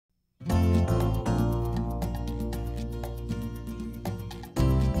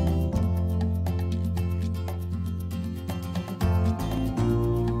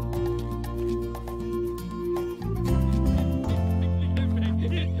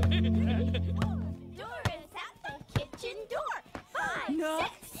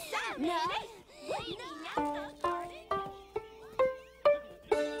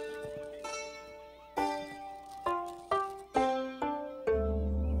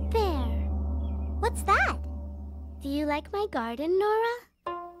What's that? Do you like my garden,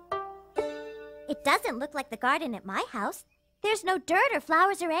 Nora? It doesn't look like the garden at my house. There's no dirt or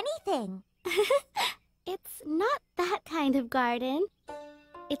flowers or anything. It's not that kind of garden.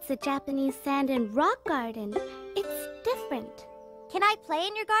 It's a Japanese sand and rock garden. It's different. Can I play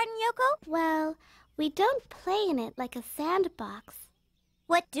in your garden, Yoko? Well, we don't play in it like a sandbox.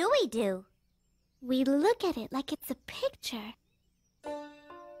 What do we do? We look at it like it's a picture.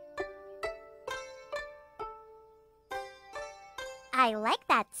 I like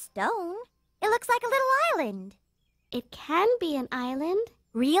that stone. It looks like a little island. It can be an island.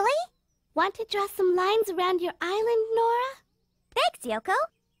 Really? Want to draw some lines around your island, Nora? Thanks, Yoko.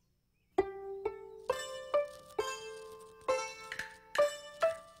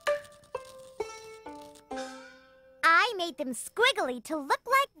 I made them squiggly to look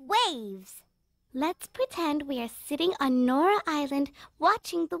like waves. Let's pretend we are sitting on Nora Island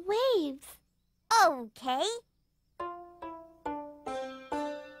watching the waves. Okay.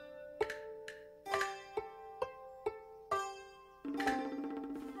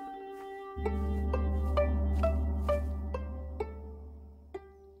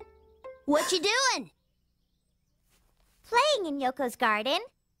 What you doing? Playing in Yoko's garden.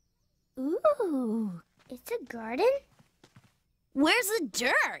 Ooh, It's a garden? where's the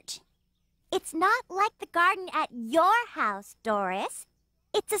dirt? It's not like the garden at your house, Doris.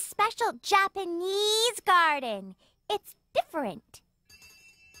 It's a special Japanese garden. It's different.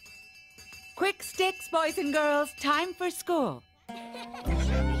 Quick sticks, boys and girls. Time for school.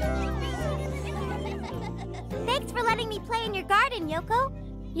 Thanks for letting me play in your garden, Yoko.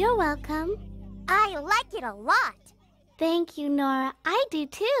 You're welcome. I like it a lot. Thank you, Nora. I do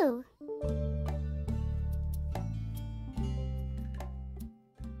too.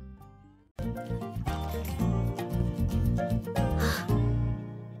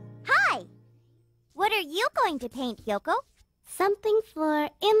 Hi. What are you going to paint, Yoko? Something for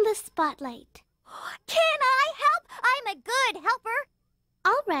in the spotlight. Can I help? I'm a good helper.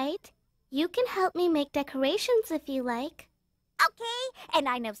 All right. You can help me make decorations if you like. Okay, and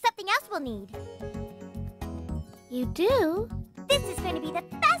I know something else we'll need. You do? This is going to be the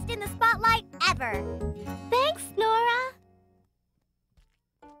best in the spotlight ever. Thanks, Nora.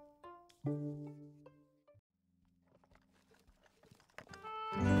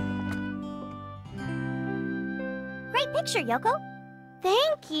 Great picture, Yoko.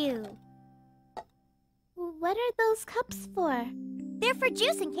 Thank you. What are those cups for? They're for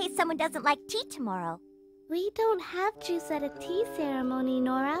juice in case someone doesn't like tea tomorrow. We don't have juice at a tea ceremony,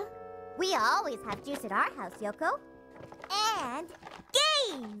 Nora. We always have juice at our house, Yoko. And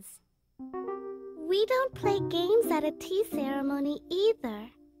games! We don't play games at a tea ceremony either.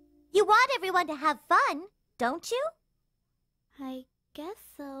 You want everyone to have fun, don't you? I guess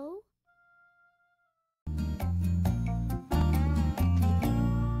so.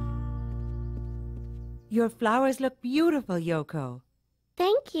 Your flowers look beautiful, Yoko.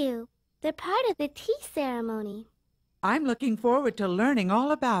 Thank you. They're part of the tea ceremony. I'm looking forward to learning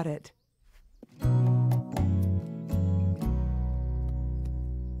all about it.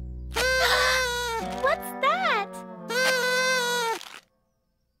 What's that?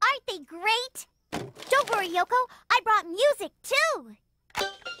 Aren't they great? Don't worry, Yoko. I brought music, too.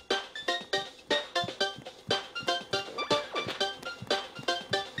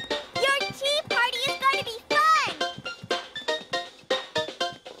 Your tea party is going to be fun!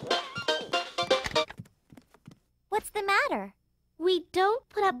 What's the matter? We don't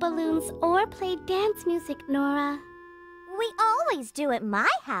put up balloons or play dance music, Nora. We always do at my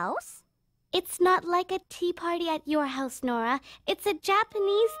house. It's not like a tea party at your house, Nora. It's a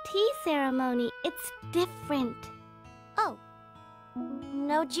Japanese tea ceremony. It's different. Oh.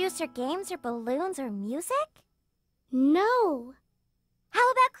 No juice or games or balloons or music? No.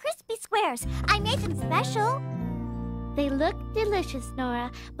 How about crispy squares? I made them special. They look delicious,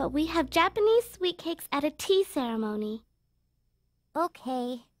 Nora, but we have Japanese sweet cakes at a tea ceremony.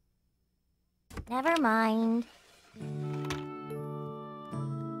 Okay. Never mind.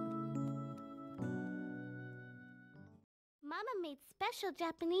 Mama made special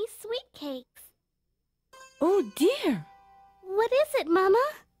Japanese sweet cakes. Oh dear, What is it, Mama?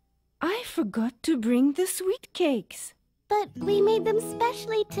 I forgot to bring the sweet cakes. But we made them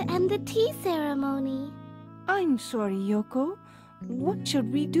specially to end the tea ceremony. I'm sorry, Yoko. What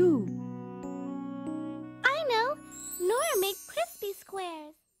should we do? I know. Nora made crispy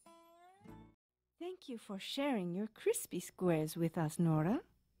squares. Thank you for sharing your crispy squares with us, Nora.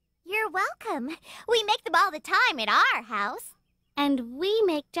 You're welcome. We make them all the time at our house. And we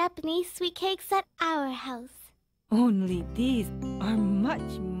make Japanese sweet cakes at our house. Only these are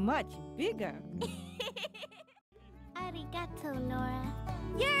much, much bigger. Arigato, Nora.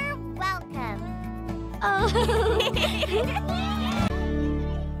 You're welcome. Oh.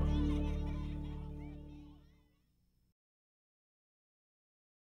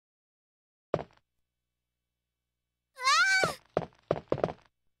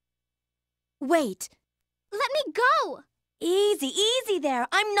 Wait. Let me go! Easy, easy there.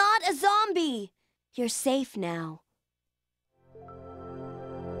 I'm not a zombie. You're safe now.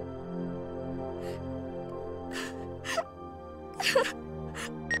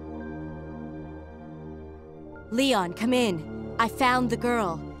 Leon, come in. I found the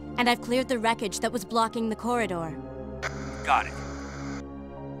girl, and I've cleared the wreckage that was blocking the corridor. Got it.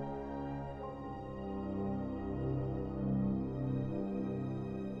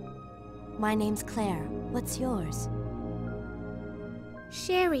 My name's Claire. What's yours?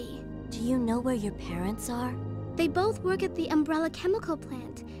 Sherry. Do you know where your parents are? They both work at the Umbrella Chemical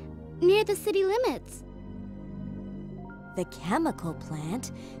Plant, near the city limits. The chemical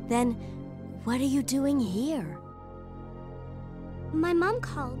plant? Then, what are you doing here? My mom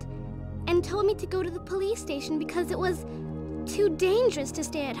called and told me to go to the police station because it was too dangerous to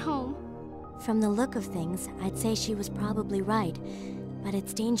stay at home. From the look of things, I'd say she was probably right. But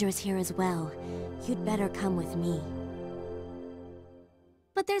it's dangerous here as well. You'd better come with me.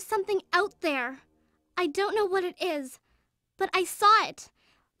 But there's something out there. I don't know what it is, but I saw it.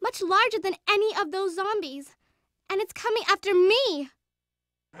 Much larger than any of those zombies. And it's coming after me.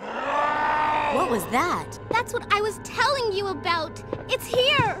 What was that? That's what I was telling you about. It's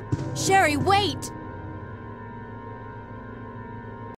here. Sherry, wait!